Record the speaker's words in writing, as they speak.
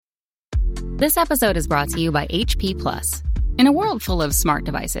This episode is brought to you by HP Plus. In a world full of smart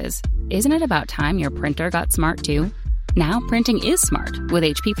devices, isn't it about time your printer got smart too? Now printing is smart with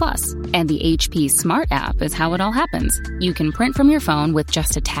HP Plus, and the HP Smart app is how it all happens. You can print from your phone with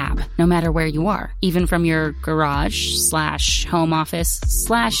just a tap, no matter where you are, even from your garage/home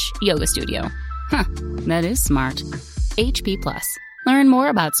office/yoga studio. Huh, that is smart. HP Plus. Learn more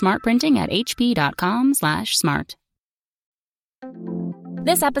about smart printing at hp.com/smart.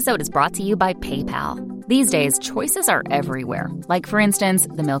 This episode is brought to you by PayPal. These days, choices are everywhere. Like, for instance,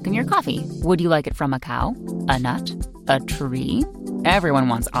 the milk in your coffee. Would you like it from a cow? A nut? A tree? Everyone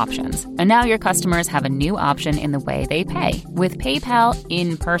wants options. And now your customers have a new option in the way they pay with PayPal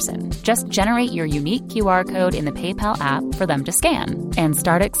in person. Just generate your unique QR code in the PayPal app for them to scan and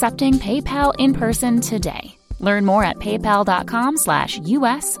start accepting PayPal in person today. Learn more at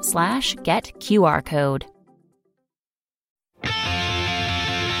paypal.com/US/getQRcode.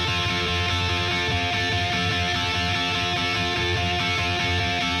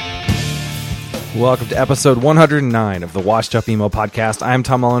 Welcome to episode 109 of the Washed Up Emo podcast. I'm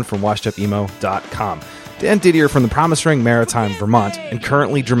Tom Mullen from washedupemo.com. Dan Didier from the Promise Ring, Maritime, Vermont, and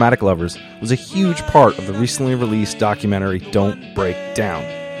currently Dramatic Lovers, was a huge part of the recently released documentary Don't Break Down.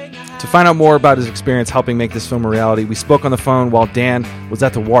 To find out more about his experience helping make this film a reality, we spoke on the phone while Dan was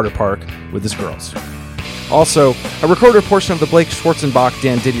at the water park with his girls. Also, I recorded a portion of the Blake Schwarzenbach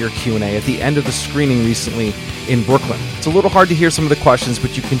Dan Didier Q&A at the end of the screening recently in Brooklyn. It's a little hard to hear some of the questions,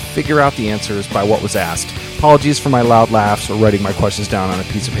 but you can figure out the answers by what was asked. Apologies for my loud laughs or writing my questions down on a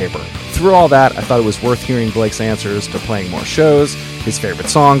piece of paper. Through all that, I thought it was worth hearing Blake's answers to playing more shows, his favorite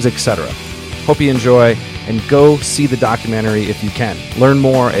songs, etc. Hope you enjoy, and go see the documentary if you can. Learn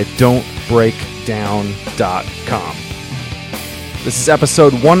more at don'tbreakdown.com. This is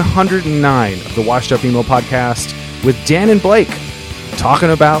episode 109 of the Washed Up Emo podcast with Dan and Blake talking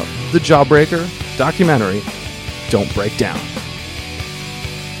about the Jawbreaker documentary, Don't Break Down.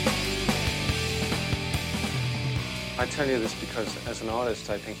 I tell you this because as an artist,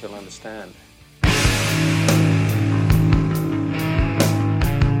 I think you'll understand.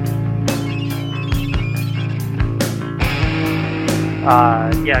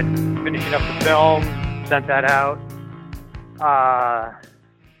 Finishing up the film, sent that out.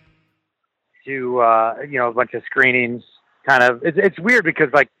 To a bunch of screenings. Kind of, it's weird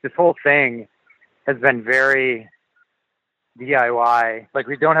because like this whole thing has been very DIY. Like,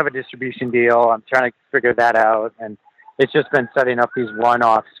 we don't have a distribution deal. I'm trying to figure that out, and it's just been setting up these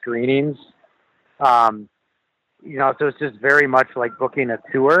one-off screenings. So it's just very much like booking a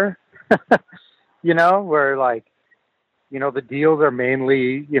tour. Where like, the deals are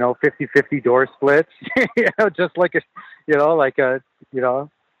mainly 50-50 door splits. Just like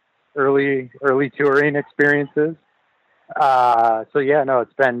early touring experiences. It's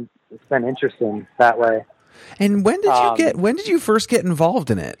been interesting that way. And when did you first get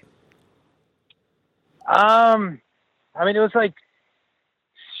involved in it? It was like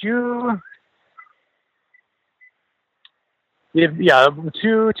two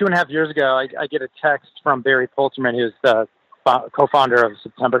and a half years ago. I get a text from Barry Polterman, who's the co-founder of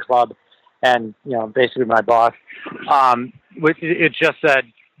September Club, and basically my boss. Which it just said,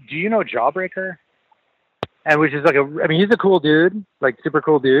 "Do you know Jawbreaker?" And which is like he's a cool dude, like super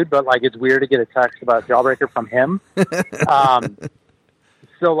cool dude, but like it's weird to get a text about Jawbreaker from him.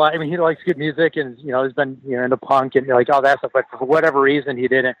 He likes good music, and he's been into punk and like all that stuff. But for whatever reason, he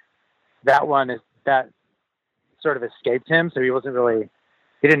didn't. That sort of escaped him, so he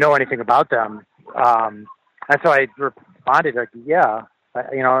didn't know anything about them. And so I responded like, "Yeah,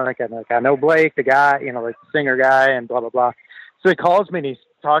 I know Blake, the guy, like the singer guy, and blah blah blah." So he calls me and he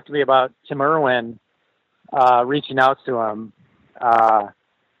talked to me about Tim Irwin reaching out to him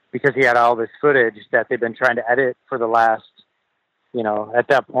because he had all this footage that they've been trying to edit for the last, at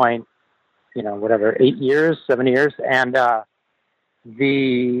that point, 7 years, and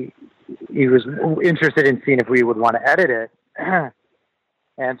he was interested in seeing if we would want to edit it.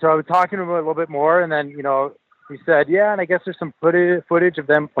 And so I was talking to him a little bit more, and then he said, "Yeah, and I guess there's some footage of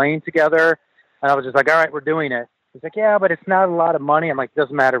them playing together." And I was just like, "All right, we're doing it." He's like, "Yeah, but it's not a lot of money." I'm like,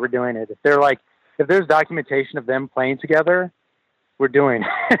 "Doesn't matter, we're doing it. If there's documentation of them playing together, we're doing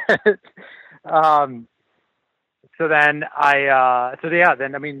it." The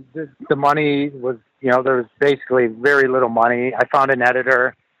money was, there was basically very little money. I found an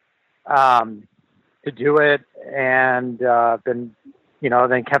editor to do it, and then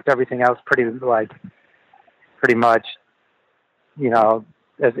kept everything else pretty much,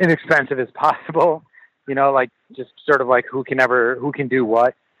 as inexpensive as possible. Just sort of like who can do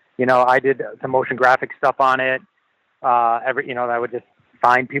what. I did some motion graphic stuff on it. I would just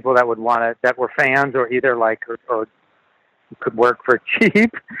find people that would that were fans or either or could work for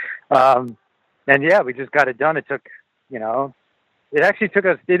cheap. And yeah, we just got it done. It took, it actually took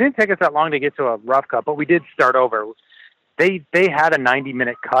us, it didn't take us that long to get to a rough cut, but we did start over. They had a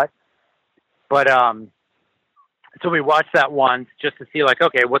 90-minute cut, but, so we watched that once just to see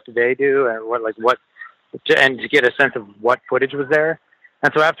okay, what did they do and to get a sense of what footage was there.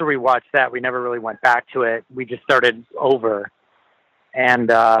 And so after we watched that, we never really went back to it. We just started over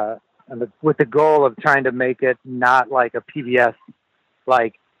with the goal of trying to make it not like a PBS,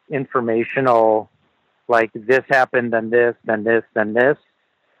 informational, this happened, then this, then this, then this.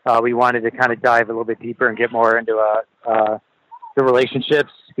 We wanted to kind of dive a little bit deeper and get more into the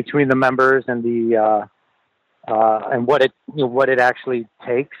relationships between the members and and what it actually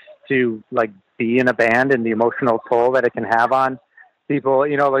takes to be in a band and the emotional toll that it can have on people.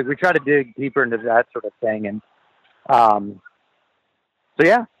 We try to dig deeper into that sort of thing. And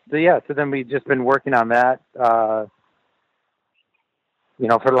so then we've just been working on that, for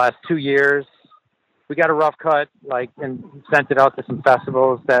the last 2 years. We got a rough cut, and sent it out to some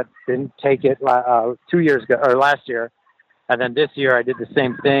festivals that didn't take it 2 years ago or last year. And then this year I did the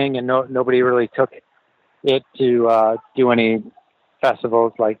same thing, and nobody really took it to do any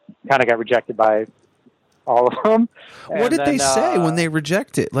festivals. Kind of got rejected by all of them. What did they say when they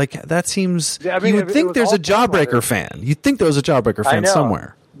reject it? That seems. Yeah, you would think there's a Jawbreaker fan. You'd think there was a Jawbreaker fan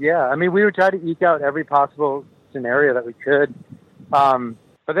somewhere. Yeah, we would try to eke out every possible scenario that we could.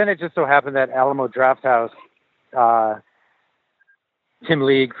 But then it just so happened that Alamo Drafthouse, Tim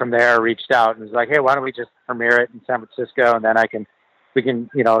League from there reached out and was like, "Hey, why don't we just premiere it in San Francisco, and then we can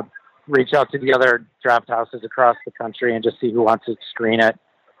reach out to the other draft houses across the country and just see who wants to screen it,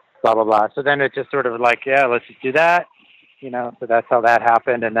 blah, blah, blah." So then it just sort of yeah, let's just do that, so that's how that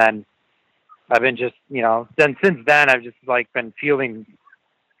happened. And then I've been just, then since then I've just been fielding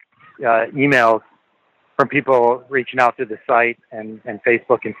emails from people reaching out to the site and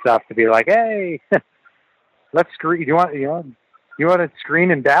Facebook and stuff to be like, "Hey, let's screen. You want to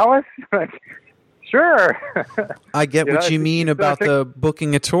screen in Dallas?" Sure. I get what you mean about the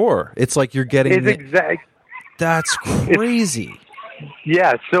booking a tour. It's like you're getting That's crazy.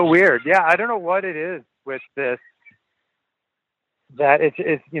 It's so weird. Yeah, I don't know what it is with this. That it's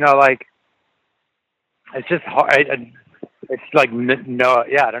it's just hard. It's no,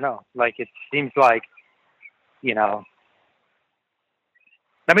 yeah, I don't know. It seems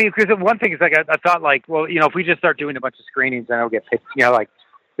because one thing is I thought well, if we just start doing a bunch of screenings, then it'll get picked.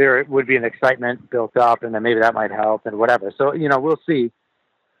 There would be an excitement built up, and then maybe that might help and whatever. So, we'll see.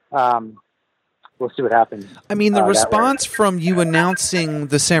 We'll see what happens. The response from you announcing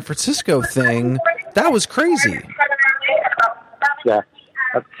the San Francisco thing, that was crazy. Yeah.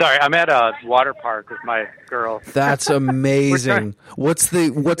 Sorry, I'm at a water park with my girl. That's amazing. What's the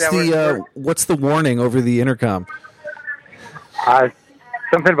warning over the intercom?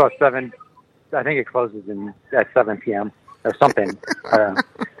 Something about 7. I think it closes at 7 p.m. or something.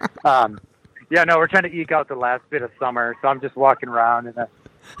 We're trying to eke out the last bit of summer, so I'm just walking around in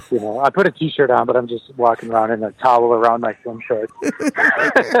I put a t-shirt on, but I'm just walking around in a towel around my swim shorts.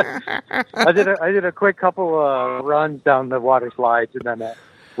 I did a quick couple runs down the water slides, and then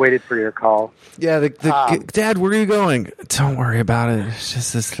waited for your call. Yeah, Dad, where are you going? Don't worry about it. It's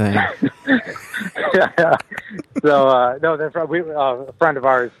just this thing. Yeah. So a friend of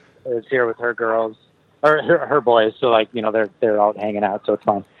ours is here with her girls. Or her boys, so they're out hanging out, so it's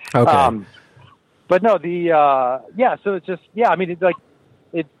fun. Okay. But no, so it's just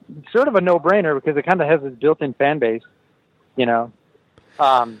it's sort of a no-brainer because it kind of has this built-in fan base,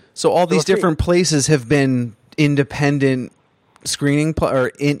 So all these different places have been independent screening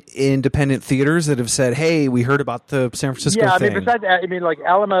or independent theaters that have said, "Hey, we heard about the San Francisco thing." Besides,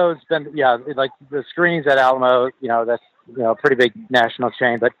 Alamo's been, the screenings at Alamo, that's a pretty big national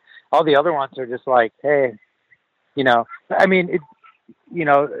chain, but all the other ones are just hey, it's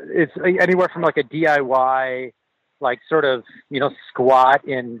anywhere from a DIY, sort of, squat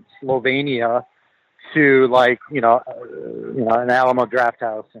in Slovenia to an Alamo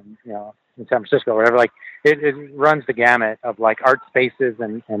Drafthouse in San Francisco or whatever. It runs the gamut of art spaces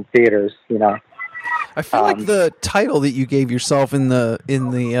and theaters, I feel like the title that you gave yourself in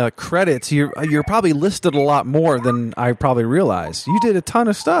the credits, you're probably listed a lot more than I probably realized. You did a ton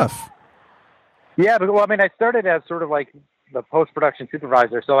of stuff. Yeah, but I started as sort of the post-production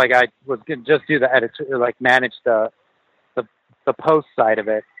supervisor, so I was going to just do the edit, manage the post side of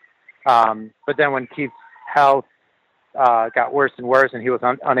it. But then when Keith's health got worse and worse, and he was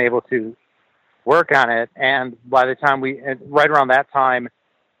unable to work on it, and by the time right around that time,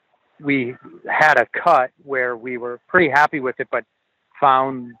 we had a cut where we were pretty happy with it, but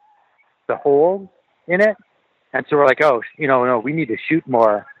found the hole in it. And so we're like, oh, no, we need to shoot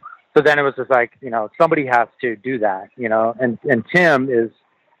more. So then it was just like, somebody has to do that, and Tim is,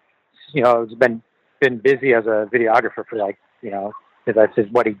 has been busy as a videographer for like, because that's just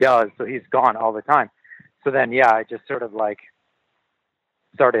what he does. So he's gone all the time. So then, I just sort of like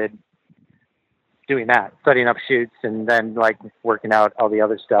started doing that, setting up shoots and then like working out all the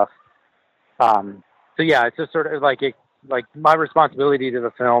other stuff. So it's just sort of like my responsibility to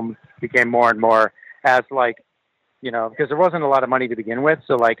the film became more and more as like, because there wasn't a lot of money to begin with.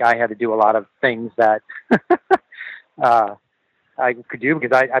 So like I had to do a lot of things that I could do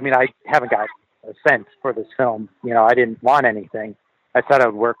because I haven't got a cent for this film. I didn't want anything. I said I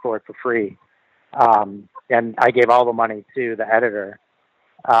would work for it for free. And I gave all the money to the editor.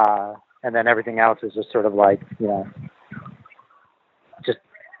 And then everything else is just sort of like, just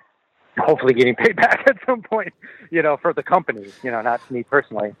hopefully getting paid back at some point, for the company, not me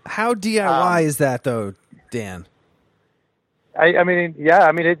personally. How DIY is that though, Dan?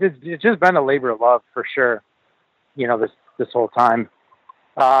 It's just been a labor of love for sure. This whole time,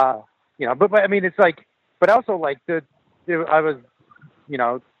 but I mean, it's like, but also like there's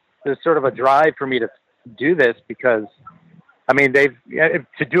sort of a drive for me to do this because, I mean,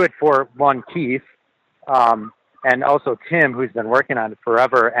 to do it for one Keith, and also Tim, who's been working on it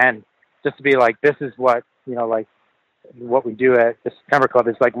forever, and just to be like, this is what, like what we do at the September Club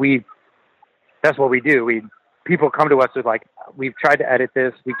is like, that's what we do. People come to us with like, we've tried to edit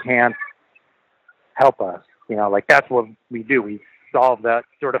this, we can't, help us. Like that's what we do. We solve that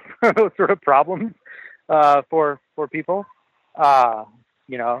sort of problems for people.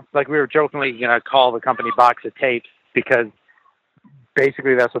 Like we were jokingly gonna call the company Box of Tapes because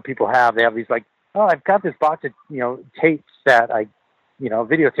basically that's what people have. They have these like, oh, I've got this box of tapes that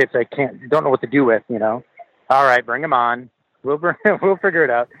videotapes I don't know what to do with. All right, bring them on. We'll figure it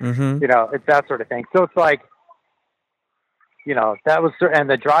out. Mm-hmm. It's that sort of thing. So it's like, that was, and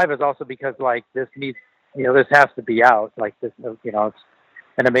the drive is also because like this needs, this has to be out. Like this, it's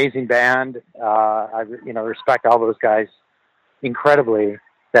an amazing band. I respect all those guys incredibly.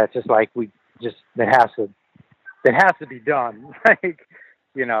 That's just like it has to be done. Like,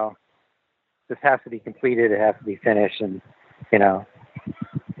 this has to be completed. It has to be finished, and and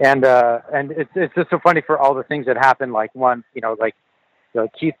it's just so funny for all the things that happened. Like one,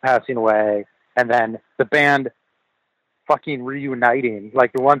 Keith passing away, and then the band fucking reuniting.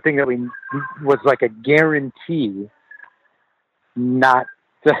 Like the one thing that was like a guarantee not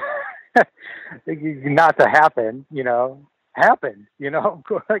to happen, happened,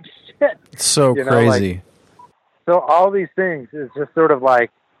 like shit. It's so crazy. Like, so all these things is just sort of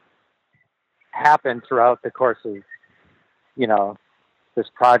like happened throughout the course of, this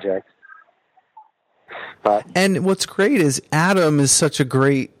project. And what's great is Adam is such a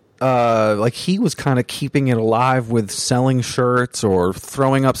great, he was kind of keeping it alive with selling shirts or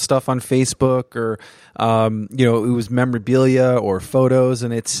throwing up stuff on Facebook or, it was memorabilia or photos.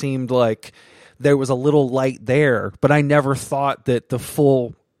 And it seemed like there was a little light there, but I never thought that the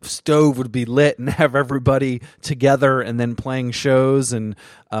full stove would be lit and have everybody together and then playing shows. And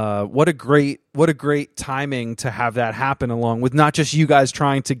what a great timing to have that happen, along with not just you guys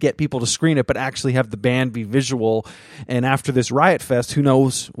trying to get people to screen it, but actually have the band be visual. And after this Riot Fest, who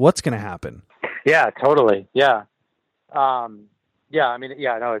knows what's going to happen? Yeah, totally. Yeah.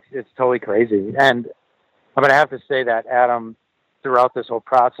 It's totally crazy. And I'm going to have to say that Adam, throughout this whole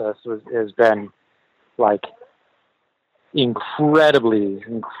process, has been like incredibly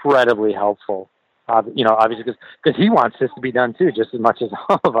helpful. Obviously because he wants this to be done too, just as much as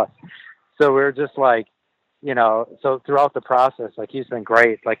all of us. So we're just like, so throughout the process, like he's been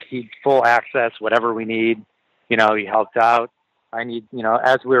great. Like he full access, whatever we need, he helped out. I need,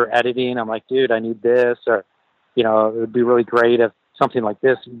 as we were editing, I'm like, dude, I need this, or, it would be really great if something like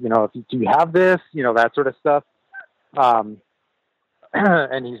this, do you have this, that sort of stuff.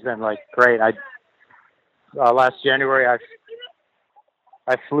 And he's been like, great. Last January,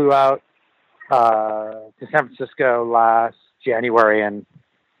 I flew out to San Francisco last January and,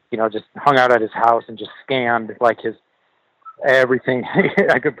 just hung out at his house and just scanned like everything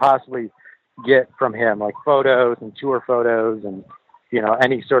I could possibly get from him, like photos and tour photos and,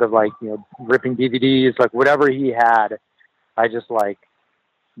 any sort of like, ripping DVDs, like whatever he had, I just like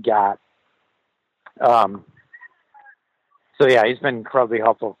got. So yeah, he's been incredibly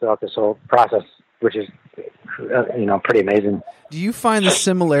helpful throughout this whole process, which is, pretty amazing. Do you find the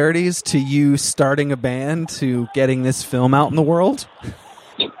similarities to you starting a band to getting this film out in the world?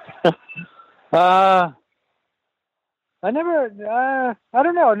 I never. I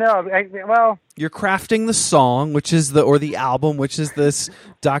don't know. No. Well, you're crafting the song, which is the album, which is this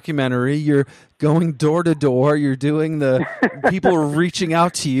documentary. You're going door to door. You're doing the people are reaching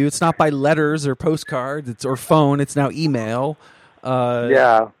out to you. It's not by letters or postcards. Or phone. It's now email.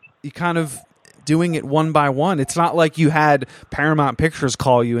 Yeah. You kind of doing it one by one. It's not like you had Paramount Pictures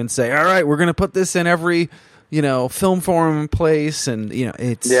call you and say, "All right, we're going to put this in every film forum place," and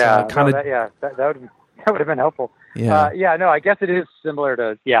it's kind of that would have been helpful. Yeah. No, I guess it is similar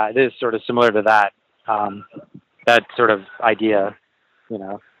to, it is sort of similar to that, that sort of idea,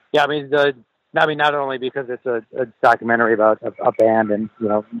 Yeah, I mean, not only because it's a documentary about a band and,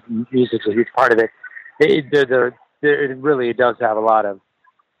 music's a huge part of it. It really does have a lot of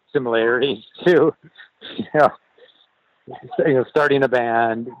similarities to, starting a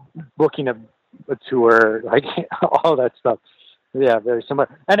band, booking a tour, like all that stuff. Yeah, very similar.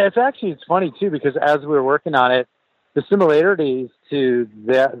 And it's funny too, because as we were working on it, the similarities to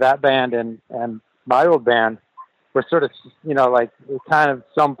that band and my old band were sort of, kind of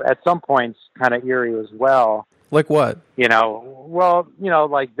at some points kind of eerie as well. Like what?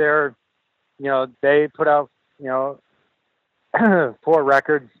 Like they put out, 4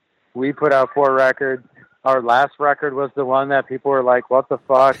 records. We put out 4 records. Our last record was the one that people were like, "What the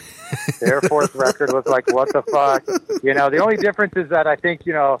fuck?" Their 4th record was like, "What the fuck?" The only difference is that I think,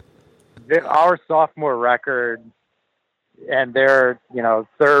 our sophomore record and their,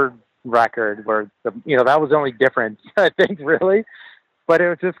 3rd record were that was the only difference, I think, really. But it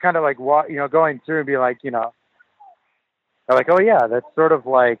was just kind of like, going through and be like, like, oh yeah, that's sort of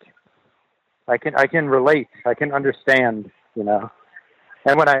like, I can relate. I can understand,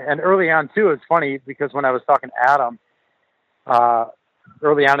 And early on too, it's funny because when I was talking to Adam,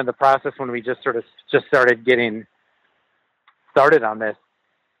 early on in the process, when we just started getting started on this,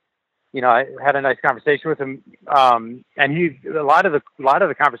 I had a nice conversation with him. And a lot of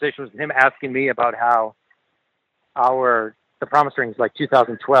the conversation was him asking me about how the Promise Rings, like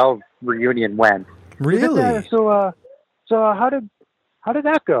 2012 reunion went. Really? So how did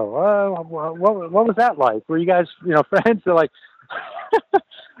that go? What was that like? Were you guys, friends? So like,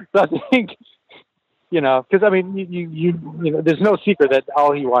 so I think, because I mean, you there's no secret that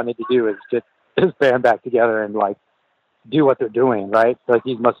all he wanted to do is get his band back together and like do what they're doing, right? Like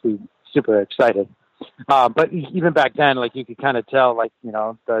he must be super excited. But even back then, like you could kind of tell, like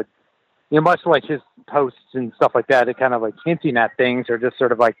much like his posts and stuff like that, it kind of like hinting at things or just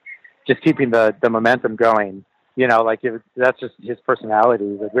sort of like just keeping the momentum going. That's just his personality.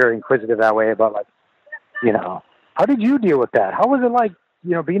 He's like very inquisitive that way about like, how did you deal with that? How was it like,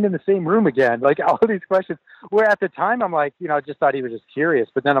 being in the same room again? Like all of these questions where at the time I'm like, I just thought he was just curious,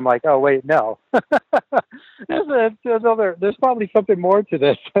 but then I'm like, oh wait, no, there's probably something more to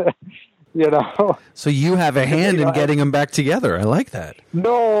this, So you have a hand in getting them back together. I like that.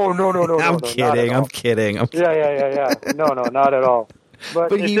 No. I'm kidding. Yeah. No, not at all.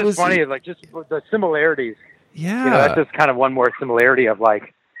 But it's just funny, like just the similarities. Yeah. That's just kind of one more similarity of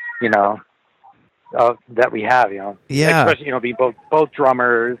like, that we have, Yeah. Especially, being both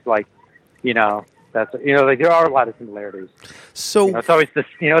drummers, like, that's, like there are a lot of similarities. So it's always the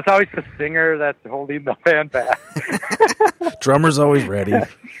singer that's holding the band back. Drummer's always ready. Yeah,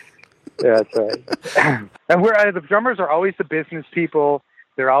 that's right. And the drummers are always the business people.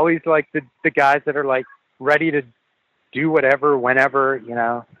 They're always like the guys that are like ready to do whatever, whenever,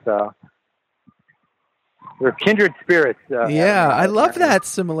 so we're kindred spirits. I love that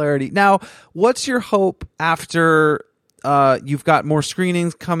similarity. Now, what's your hope after you've got more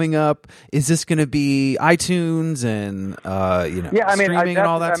screenings coming up? Is this going to be iTunes and streaming and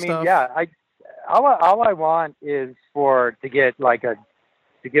all that stuff? All I want is to get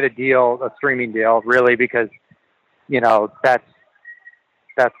a deal, a streaming deal, really, because that's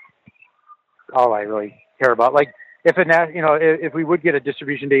all I really care about. Like, if we would get a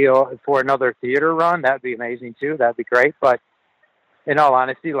distribution deal for another theater run, that'd be amazing too. That'd be great. But in all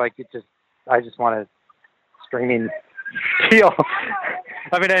honesty, like I just want a streaming deal.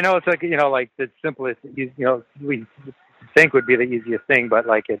 I mean, I know it's like, like the simplest, we think would be the easiest thing, but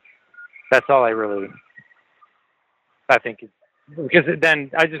like that's all I think because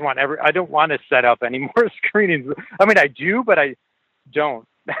then I just want I don't want to set up any more screenings. I mean, I do, but I don't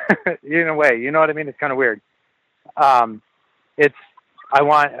in a way, you know what I mean? It's kind of weird. I'm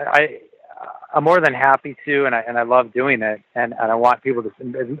more than happy to, and I love doing it, and I want people to.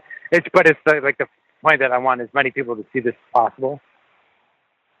 It's the point that I want as many people to see this as possible.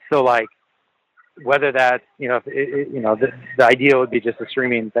 So like, whether that's the idea would be just a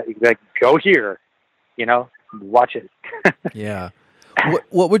streaming that you like go here, watch it. Yeah.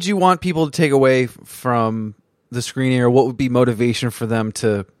 What would you want people to take away from the screening, or what would be motivation for them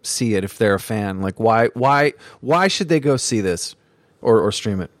to see it if they're a fan? Like, why should they go see this or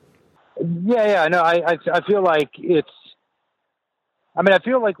stream it? Yeah. No, I feel like it's. I mean, I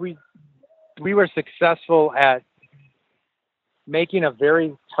feel like we were successful at making a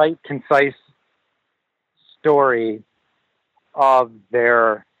very tight, concise story of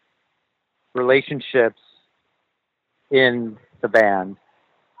their relationships in the band.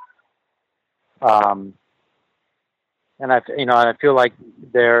 And I feel like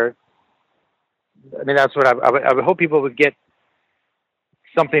that's what I would hope people would get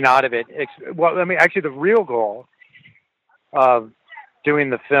something out of it. Well, I mean, actually the real goal of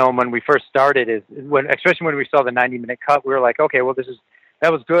doing the film when we first started is especially when we saw the 90-minute cut, we were like, okay, well,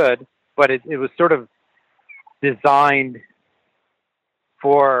 that was good, but it was sort of designed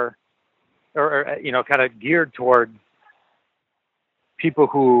for, or kind of geared toward people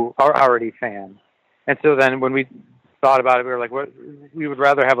who are already fans. And so then when we thought about it, we were like, we would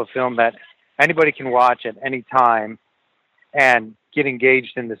rather have a film that anybody can watch at any time and get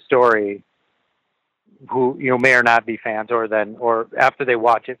engaged in the story, who may or not be fans, or after they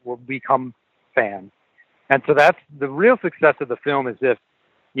watch it will become fans. And so that's the real success of the film, is if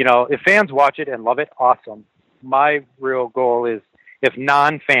fans watch it and love it, awesome. My real goal is if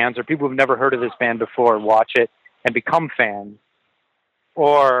non-fans or people who've never heard of this band before watch it and become fans,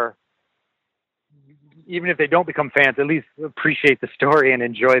 or even if they don't become fans, at least appreciate the story and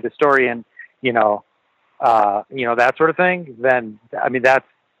enjoy the story and, that sort of thing, then, I mean, that's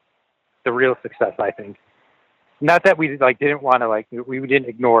the real success, I think. Not that we didn't want to we didn't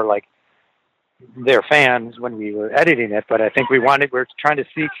ignore their fans when we were editing it, but I think we're trying to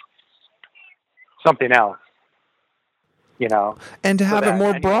seek something else, and to have it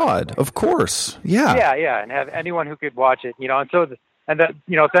more broad, of course. Yeah, and have anyone who could watch it, and so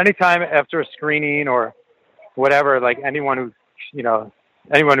it's any time after a screening or whatever, anyone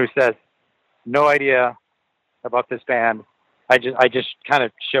who says no idea about this band, I just kind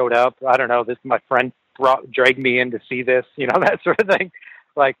of showed up. I don't know. My friend dragged me in to see this, that sort of thing.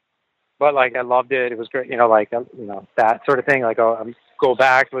 But I loved it. It was great. That sort of thing. I'm go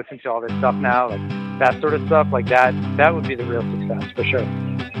back, listen to all this stuff now, that sort of stuff. That would be the real success for sure.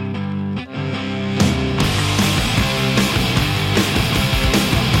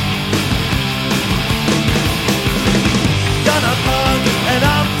 Gonna bug and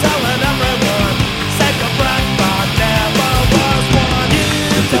I'm telling everyone, save your breath, but never was one.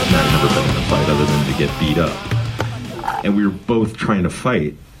 I've never been in a fight other than to get beat up. And we were both trying to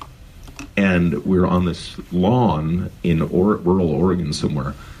fight, and we were on this lawn in rural Oregon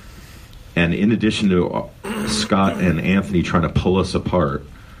somewhere. And in addition to Scott and Anthony trying to pull us apart,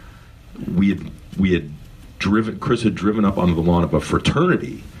 Chris had driven up onto the lawn of a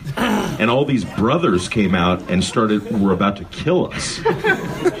fraternity, and all these brothers came out and were about to kill us.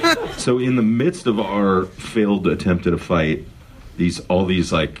 So in the midst of our failed attempt at a fight, all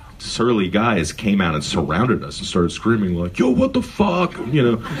these surly guys came out and surrounded us and started screaming yo, what the fuck,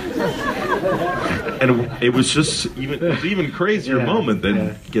 And it was just even crazier moment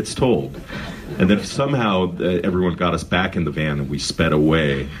than gets told. And then somehow everyone got us back in the van and we sped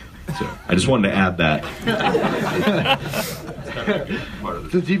away. So I just wanted to add that.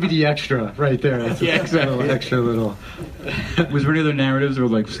 The DVD extra right there. That's exactly. Extra little. Was there any other narratives or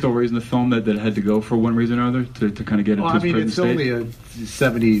stories in the film that had to go for one reason or other to kind of get it to its present state? It's only a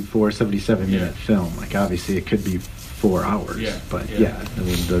 74, 77 minute film. Obviously it could be 4 hours. But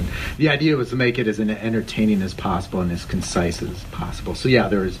the idea was to make it as entertaining as possible and as concise as possible. So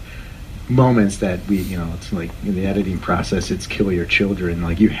there's moments that it's in the editing process, it's kill your children.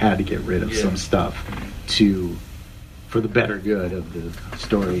 You had to get rid of some stuff for the better good of the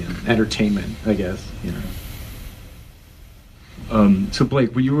story and entertainment, I guess. So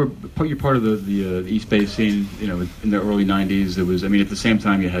Blake, when you're part of the East Bay scene, in the early '90s, it was. I mean, at the same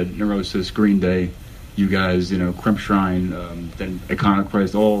time, you had Neurosis, Green Day, you guys, Crimp Shrine, then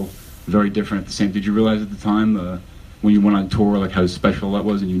Iconoclast, all very different at the same. Did you realize at the time when you went on tour, how special that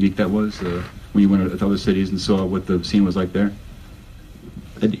was and unique that was? When you went to other cities and saw what the scene was like there?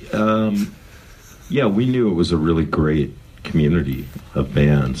 Yeah, we knew it was a really great community of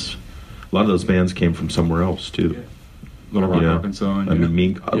bands. A lot of those bands came from somewhere else too. Yeah. Little Rock, Arkansas.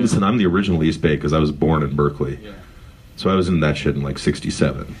 Listen, I'm the original East Bay because I was born in Berkeley. Yeah. So I was in that shit in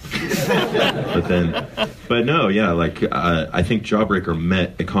 67. I think Jawbreaker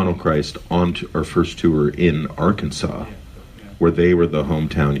met Iconoclast on our first tour in Arkansas, where they were the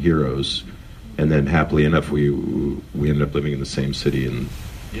hometown heroes. And then happily enough, we ended up living in the same city in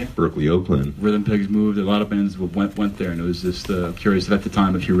Berkeley, Oakland. Rhythm Pigs moved. A lot of bands went there, and it was just curious at the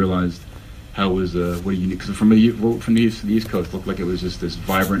time if you realized how was what unique? Because from the east to the East Coast, it looked like it was just this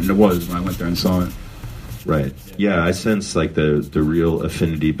vibrant, and it was when I went there and saw it. Right. Yeah, I sense like the real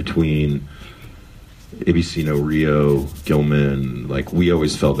affinity between ABC No Rio, Gilman. Like we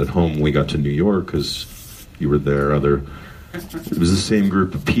always felt at home when we got to New York because you were there. It was the same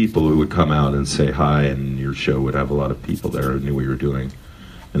group of people who would come out and say hi, and your show would have a lot of people there who knew what you were doing.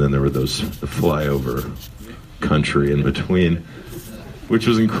 And then there were the flyover country in between, which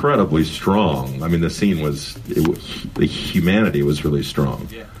was incredibly strong. I mean, the scene the humanity was really strong,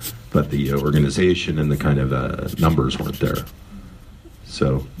 but the organization and the kind of numbers weren't there.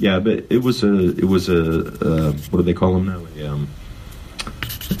 So yeah, but it was a what do they call them now?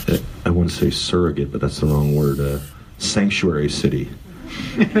 I want to say surrogate, but that's the wrong word. Sanctuary city.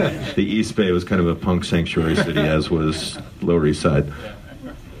 The East Bay was kind of a punk sanctuary city, as was Lower East Side.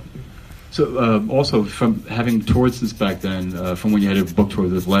 So also from having toured since back then, from when you had a book tour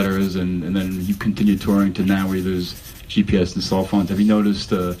with letters, and then you continued touring to now where there's GPS and cell phones, have you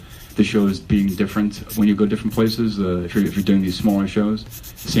noticed the shows being different when you go different places? If you're doing these smaller shows,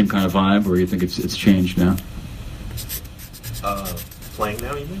 same kind of vibe, or you think it's changed now? Playing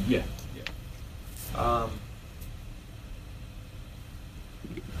now, you mean? Yeah.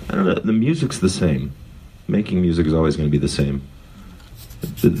 I don't know. The music's the same. Making music is always going to be the same.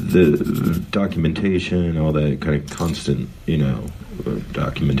 The documentation, all that kind of constant,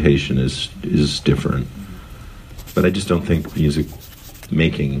 documentation is different. But I just don't think music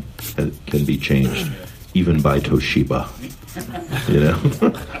making can be changed, even by Toshiba.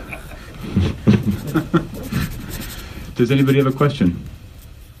 Does anybody have a question?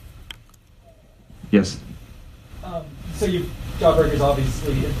 Yes. So Jawbreaker's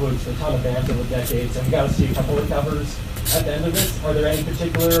obviously influenced a ton of bands over the decades, and we got to see a couple of covers at the end of this. Are there any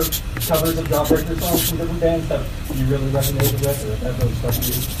particular covers of Jawbreaker songs from different bands that you really resonated with, or that really struck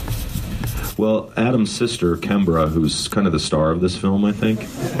you? Well, Adam's sister, Kembra, who's kind of the star of this film, I think,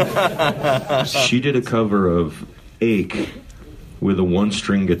 she did a cover of Ache with a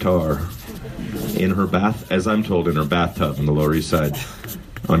one-string guitar in her as I'm told, in her bathtub in the Lower East Side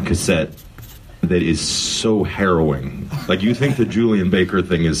on cassette. That is so harrowing. Like, you think the Julian Baker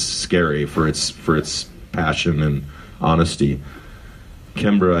thing is scary for its passion and honesty.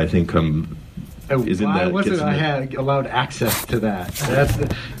 Kembra, I think, is in that. Why wasn't I had allowed access to that?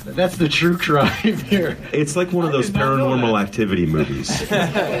 That's the true crime here. It's like one of those Paranormal Activity movies,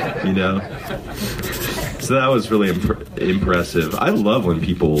 So that was really impressive. I love when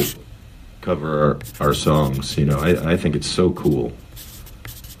people cover our songs. I think it's so cool.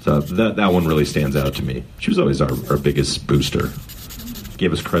 So that one really stands out to me. She was always our biggest booster.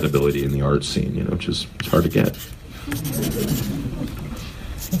 Gave us credibility in the art scene, which is hard to get.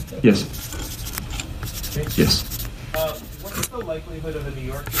 Yes. Yes. What's the likelihood of a New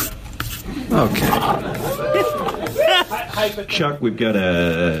York show? Okay. Chuck, we've got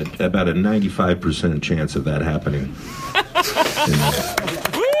about a 95% chance of that happening.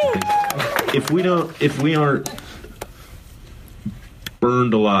 If we aren't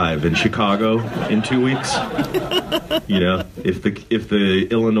burned alive in Chicago in 2 weeks, if the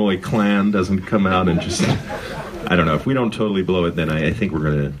Illinois Klan doesn't come out and just, I don't know, if we don't totally blow it, then I think we're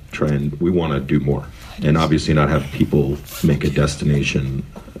going to try and, we want to do more. And obviously not have people make a destination,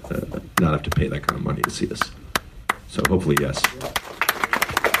 not have to pay that kind of money to see us. So hopefully, yes.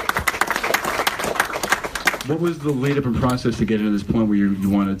 What was the lead-up and process to get into this point where you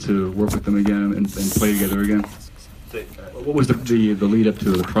wanted to work with them again and play together again? What was the lead-up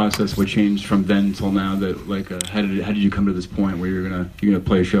to the process? What changed from then till now? That how did you come to this point where you're gonna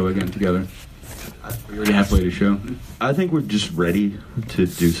play a show again together? You already have played a show. I think we're just ready to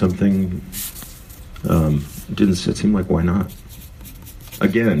do something. It seemed like, why not?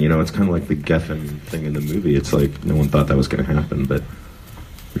 Again, it's kind of like the Geffen thing in the movie. It's like no one thought that was going to happen, but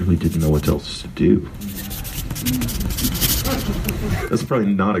we really didn't know what else to do. That's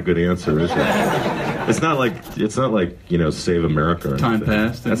probably not a good answer, is it? It's not like Save America. Time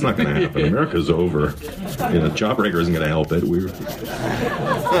passed. That's not going to happen. America's over. Jawbreaker isn't going to help it.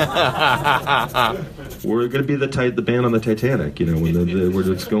 We're going to be the band on the Titanic. When we're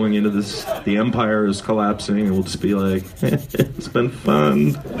just going into this, the Empire is collapsing, and we'll just be like, it's been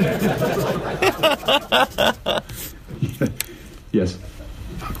fun. Yes.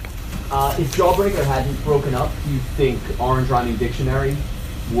 If Jawbreaker hadn't broken up, do you think Orange Rhyming Dictionary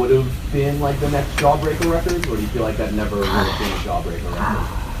would have been like the next Jawbreaker record, or do you feel like that never would have been a Jawbreaker record?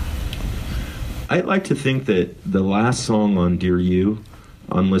 I'd like to think that the last song on Dear You,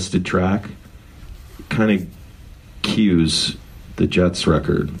 unlisted track, kind of cues the Jets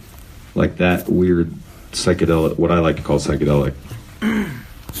record. Like that weird psychedelic, what I like to call psychedelic.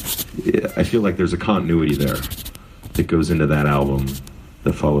 I feel like there's a continuity there that goes into that album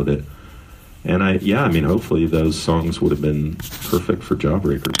that followed it. And I mean, hopefully those songs would have been perfect for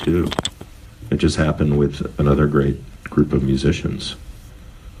Jawbreaker too. It just happened with another great group of musicians.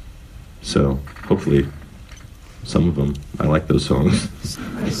 So hopefully some of them, I like those songs.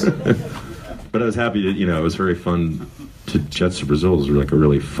 But I was happy that, it was very fun to Jets to Brazil was like a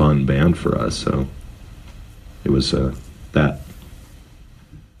really fun band for us. So it was that.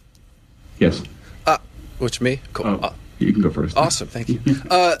 Yes. Which me? Cool. Oh, you can go first. Awesome, thank you.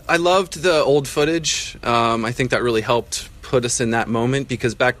 I loved the old footage. I think that really helped put us in that moment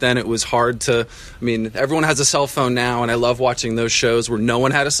because back then it was hard to. I mean, everyone has a cell phone now, and I love watching those shows where no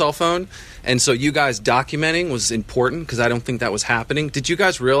one had a cell phone. And so you guys documenting was important because I don't think that was happening. Did you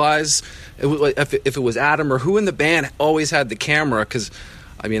guys realize if it was Adam or who in the band always had the camera? Because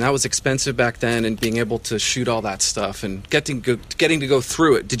I mean, that was expensive back then, and being able to shoot all that stuff and getting to go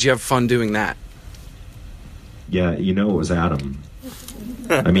through it. Did you have fun doing that? Yeah, it was Adam.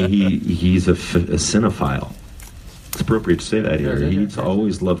 I mean, he's a cinephile. It's appropriate to say that here. He's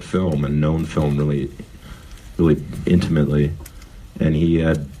always loved film and known film really, really intimately. And he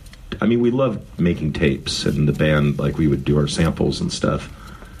had, I mean, we loved making tapes, and the band, like, we would do our samples and stuff.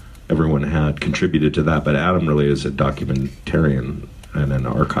 Everyone had contributed to that, but Adam really is a documentarian and an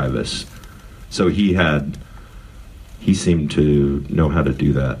archivist. So he seemed to know how to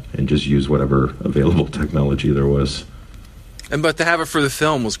do that and just use whatever available technology there was. But to have it for the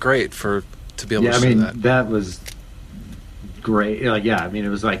film was great to be able to show that. That was great. It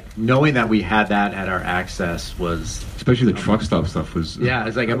was like knowing that we had that at our access was, especially the truck stop stuff was. Yeah,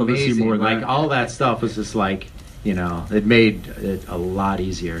 it's like amazing. Like all that stuff was just like, it made it a lot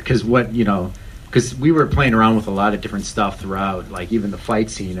easier because because we were playing around with a lot of different stuff throughout. Like even the fight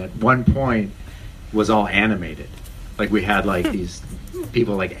scene at one point was all animated. Like we had like these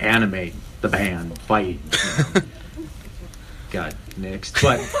people like animate the band fight. Got nixed,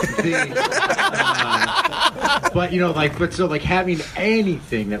 but so having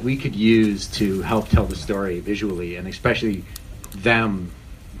anything that we could use to help tell the story visually, and especially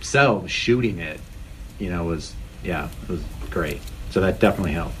themselves shooting it, it was great. So that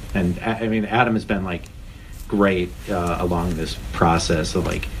definitely helped. And I mean, Adam has been like great along this process of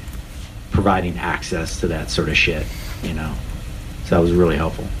like providing access to that sort of shit, so that was really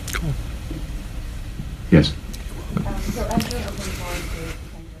helpful. Cool. Yes.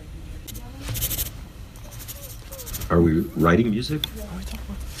 Are we writing music?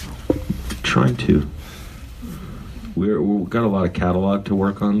 Trying to. We've got a lot of catalog to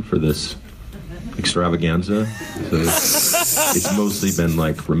work on for this extravaganza. So it's mostly been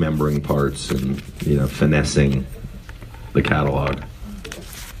like remembering parts and finessing the catalog.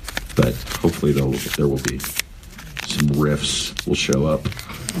 But hopefully there will be some riffs will show up.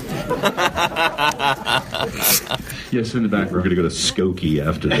 Yes, in the back. We're going to go to Skokie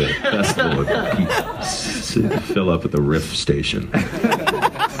after the festival and fill up at the riff station.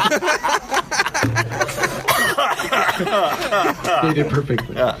 They did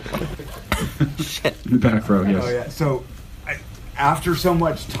perfectly. In the back row, yes. Oh, yeah. So, after so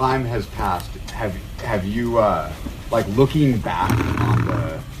much time has passed, have you, looking back on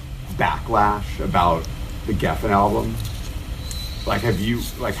the backlash about the Geffen album,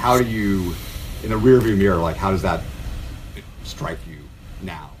 how do you, in the rearview mirror, how does that strike you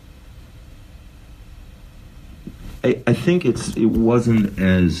now? I think it wasn't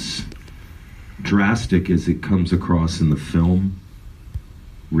as drastic as it comes across in the film,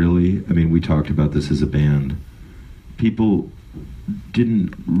 really. I mean, we talked about this as a band. People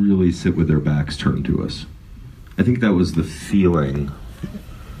didn't really sit with their backs turned to us. I think that was the feeling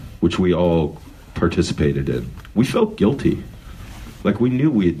which we all participated in. We felt guilty. Like we knew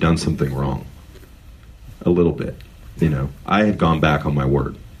we had done something wrong. A little bit, I had gone back on my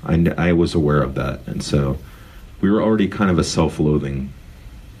word. I was aware of that. And so we were already kind of a self-loathing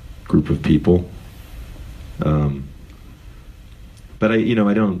group of people. But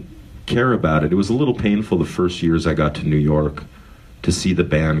I don't care about it. It was a little painful the first years I got to New York to see the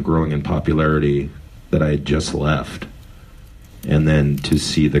band growing in popularity that I had just left. And then to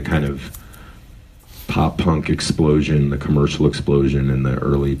see the kind of pop punk explosion, the commercial explosion in the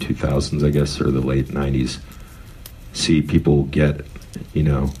early 2000s, I guess, or the late 90s. See people get,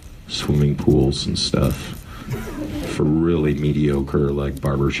 swimming pools and stuff for really mediocre,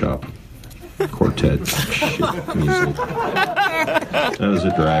 barbershop quartet shit music. That was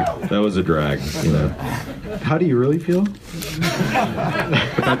a drag, How do you really feel?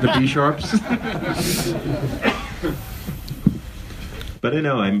 About the B-sharps? But I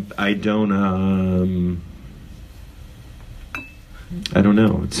know I don't. I don't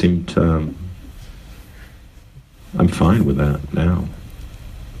know. It seemed I'm fine with that now.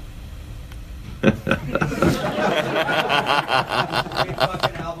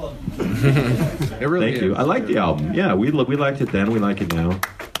 Thank you. I like the album. Yeah, we liked it then. We like it now.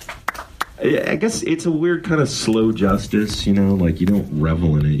 I guess it's a weird kind of slow justice, you know, like you don't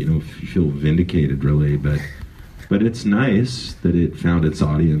revel in it, you don't feel vindicated really, but it's nice that it found its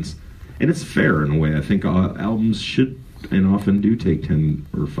audience, and it's fair in a way. I think albums should and often do take 10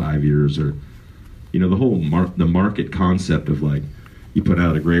 or 5 years, or you know, the whole the market concept of like you put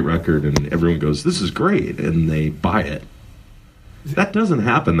out a great record and everyone goes, "This is great," and they buy it. That doesn't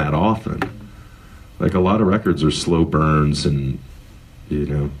happen that often. Like a lot of records are slow burns, and you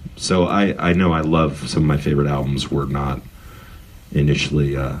know, so I know I love some of my favorite albums were not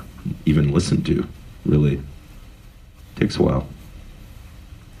initially even listened to. Really takes a while,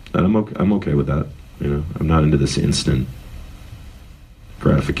 and I'm okay with that. You know, I'm not into this instant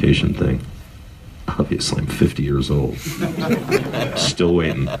gratification thing. Obviously, I'm 50 years old, still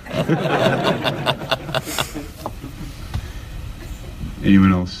waiting.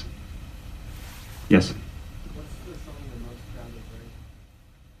 Anyone else? Yes.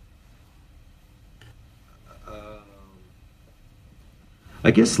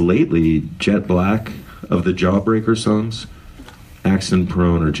 I guess lately, Jet Black of the Jawbreaker songs, Accident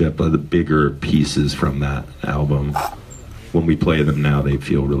Prone or Jet Black, the bigger pieces from that album, when we play them now, they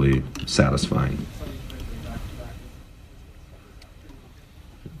feel really satisfying.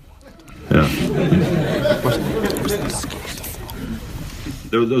 Yeah.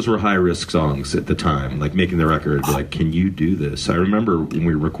 Those were high-risk songs at the time, like making the record, like, can you do this? I remember when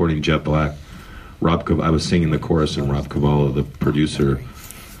we were recording Jet Black, I was singing the chorus, and Rob Cavallo, the producer,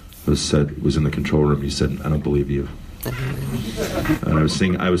 was in the control room. He said, "I don't believe you." And I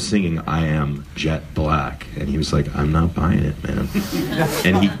was singing "I Am Jet Black," and he was like, "I'm not buying it, man."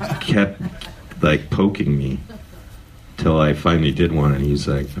 And he kept like poking me till I finally did one, and he's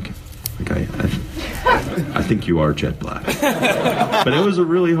like, "Okay, I think you are Jet Black." But it was a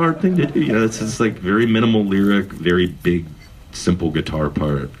really hard thing to do. You know, it's just like very minimal lyric, very big, simple guitar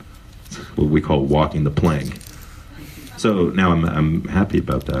part. It's what we call walking the plank. So now I'm happy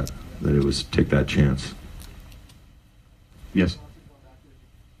about that it was take that chance. Yes.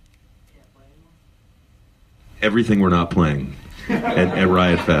 Everything we're not playing at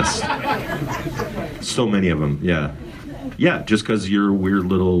Riot Fest. So many of them, yeah. Yeah, just because you're a weird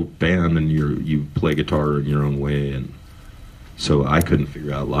little band and you play guitar in your own way, and so I couldn't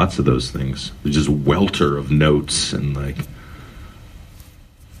figure out lots of those things. There's just welter of notes and like,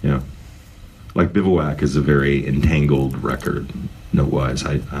 yeah. Like Bivouac is a very entangled record, note-wise.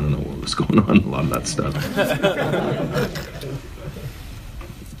 I don't know what was going on, a lot of that stuff.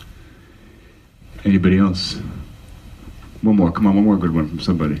 Anybody else? One more, come on, one more good one from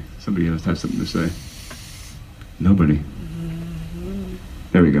somebody. Somebody else has something to say. Nobody.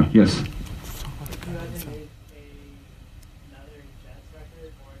 There we go, yes.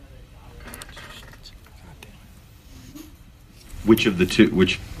 Which of the two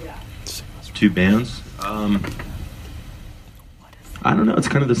bands? I don't know. It's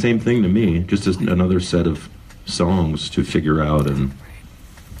kind of the same thing to me. Just as another set of songs to figure out and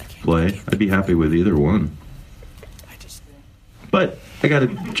play. I'd be happy with either one. But I got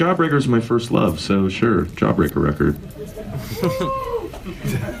Jawbreaker's my first love, so sure, Jawbreaker record.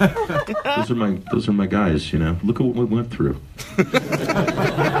 Those are my guys. You know. Look at what we went through.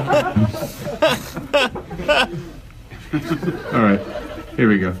 All right, here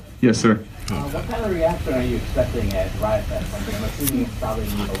we go. Yes, sir. What kind of reaction are you expecting at Riot Fest? I mean, I'm assuming it's probably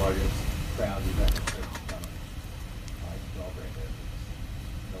the largest crowd you've ever seen.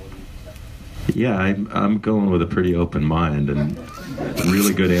 Yeah, I'm going with a pretty open mind and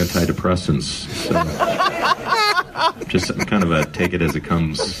really good antidepressants. So just kind of a take it as it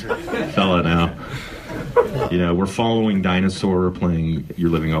comes fella now. You know, we're following Dinosaur playing "You're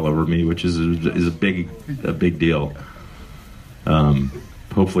Living All Over Me," which is a big deal.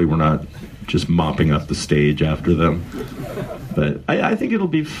 Hopefully, we're not just mopping up the stage after them. But I think it'll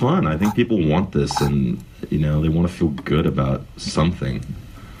be fun. I think people want this, and you know, they want to feel good about something.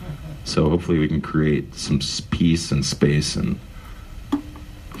 So hopefully we can create some peace and space and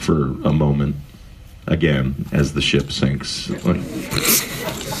for a moment again as the ship sinks.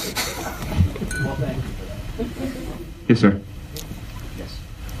 Yes, sir. Yes.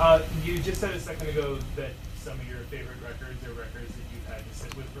 You just said a second ago that some of your favorite records are records that you've had to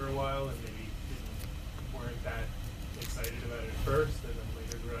sit with for a while and maybe weren't that excited about it at first and then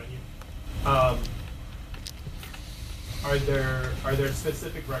later grew on you. Are there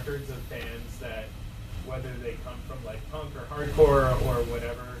specific records of bands that whether they come from like punk or hardcore or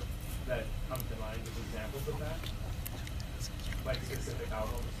whatever that come to mind as examples of that? Like specific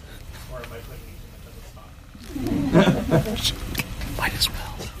albums? Or am I putting each of them on the spot? Might as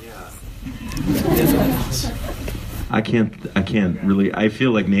well. I can't really. I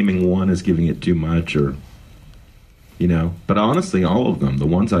feel like naming one is giving it too much, or But honestly, all of them, the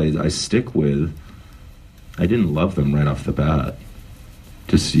ones I stick with, I didn't love them right off the bat.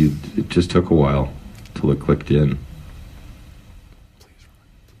 It just took a while till it clicked in.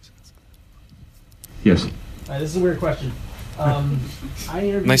 Yes. This is a weird question. I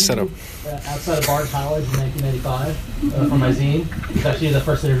interviewed Nice setup. Outside of Bard College in 1995 for my zine. It's actually the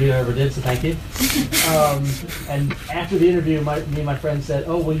first interview I ever did, so thank you. And after the interview, me and my friend said,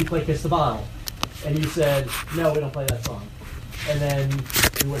 "Oh, will you play Kiss the Bottle?" And you said, "No, we don't play that song." And then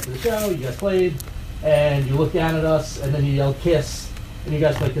we went to the show, you guys played, and you looked down at us, and then you yelled "Kiss," and you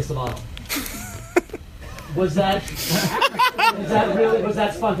guys played Kiss the Bottle. Was that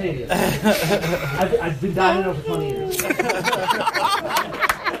spontaneous? I've been dying over 20 years.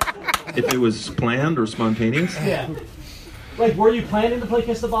 If it was planned or spontaneous? Yeah. Like, were you planning to play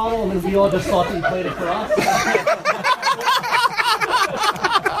Kiss the Bottle, and then we all just thought that you played it for us?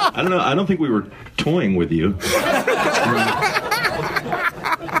 I don't know. I don't think we were toying with you.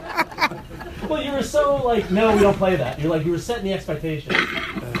 Well, you were so like, no, we don't play that. You were setting the expectation,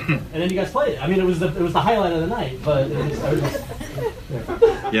 and then you guys played it. I mean, it was the highlight of the night. But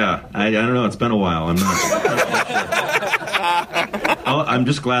Yeah, I don't know. It's been a while. I'm not. I'm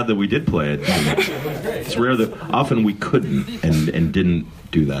just glad that we did play it. It's rare that often we couldn't and didn't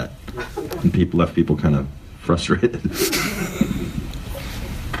do that, and left people kind of frustrated.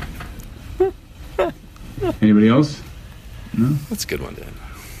 Anybody else? No? That's a good one, Dan.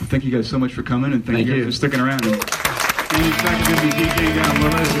 Well, thank you guys so much for coming, and thank you for sticking around. And Andy's back going to be DJing down low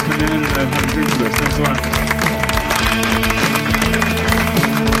as we come in and have a drink with us. Thanks a lot.